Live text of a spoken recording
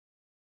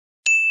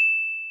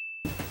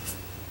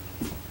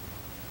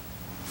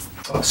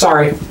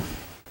Sorry.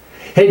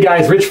 Hey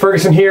guys, Rich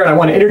Ferguson here, and I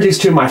want to introduce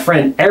to you my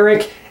friend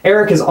Eric.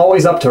 Eric is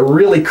always up to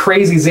really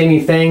crazy, zany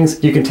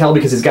things. You can tell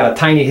because he's got a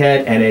tiny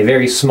head and a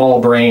very small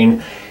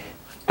brain.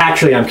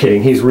 Actually, I'm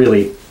kidding. He's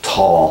really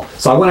tall.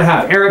 So I want to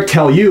have Eric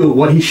tell you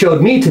what he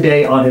showed me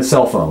today on his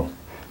cell phone.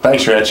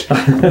 Thanks, Rich.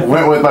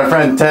 Went with my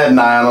friend Ted and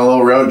I on a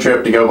little road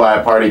trip to go buy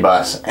a party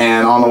bus.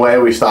 And on the way,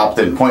 we stopped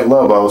in Point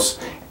Lobos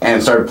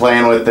and started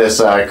playing with this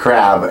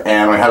crab.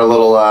 And we had a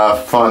little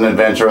fun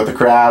adventure with the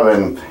crab,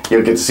 and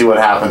you'll get to see what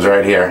happens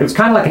right here. It was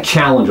kind of like a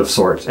challenge of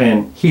sorts,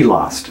 and he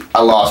lost.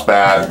 I lost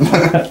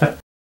bad.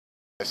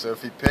 So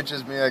if he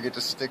pinches me, I get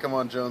to stick him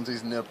on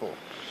Jonesy's nipple.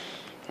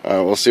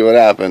 Alright, we'll see what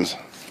happens.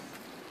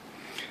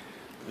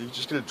 Are you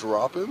just going to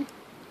drop him?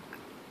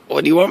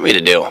 What do you want me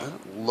to do?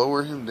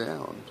 Lower him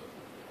down.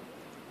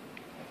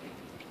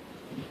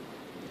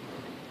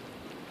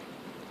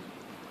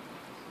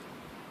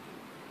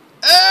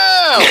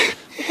 Ow!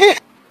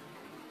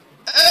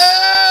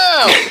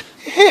 Ow!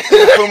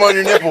 Put him on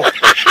your nipple.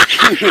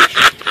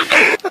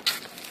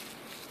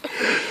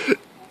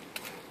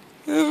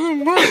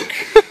 Doesn't work.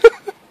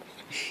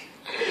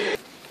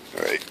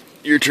 Alright,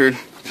 your turn.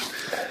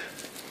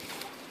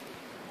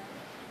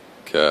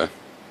 Okay.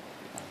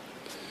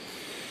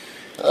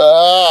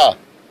 Ah!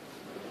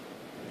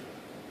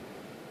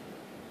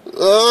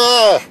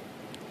 Ah!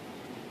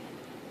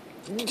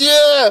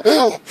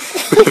 Yeah!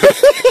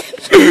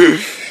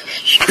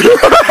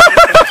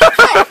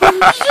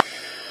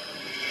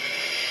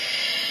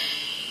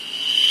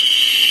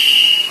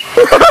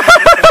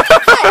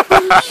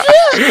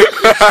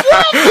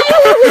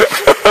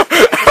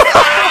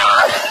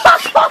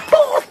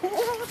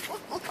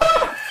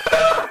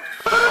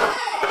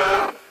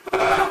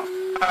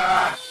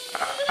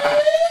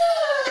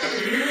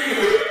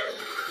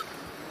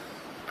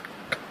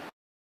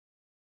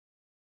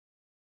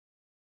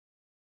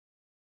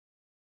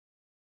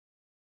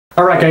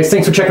 Alright guys,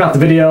 thanks for checking out the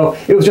video.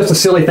 It was just a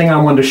silly thing I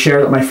wanted to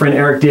share that my friend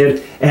Eric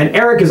did. And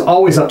Eric is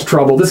always up to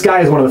trouble. This guy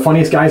is one of the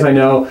funniest guys I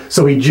know.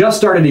 So he just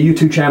started a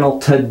YouTube channel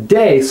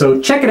today.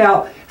 So check it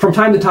out. From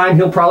time to time,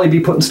 he'll probably be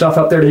putting stuff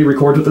up there that he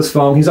records with his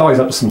phone. He's always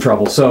up to some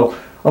trouble. So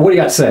what do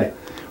you got to say?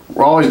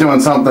 We're always doing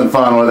something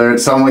fun, whether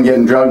it's someone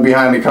getting drugged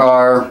behind a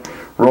car,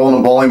 rolling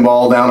a bowling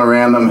ball down a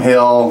random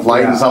hill,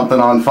 lighting something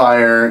on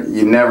fire.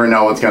 You never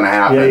know what's going to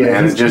happen.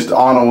 And it's just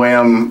on a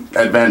whim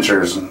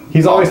adventures.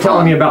 He's always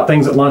telling me about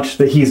things at lunch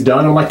that he's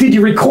done. I'm like, did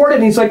you record it?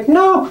 And he's like,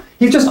 no.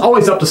 He's just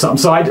always up to something.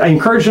 So I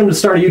encouraged him to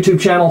start a YouTube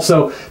channel.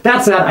 So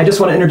that's that. I just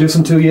want to introduce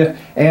him to you.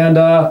 And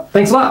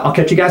thanks a lot. I'll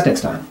catch you guys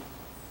next time.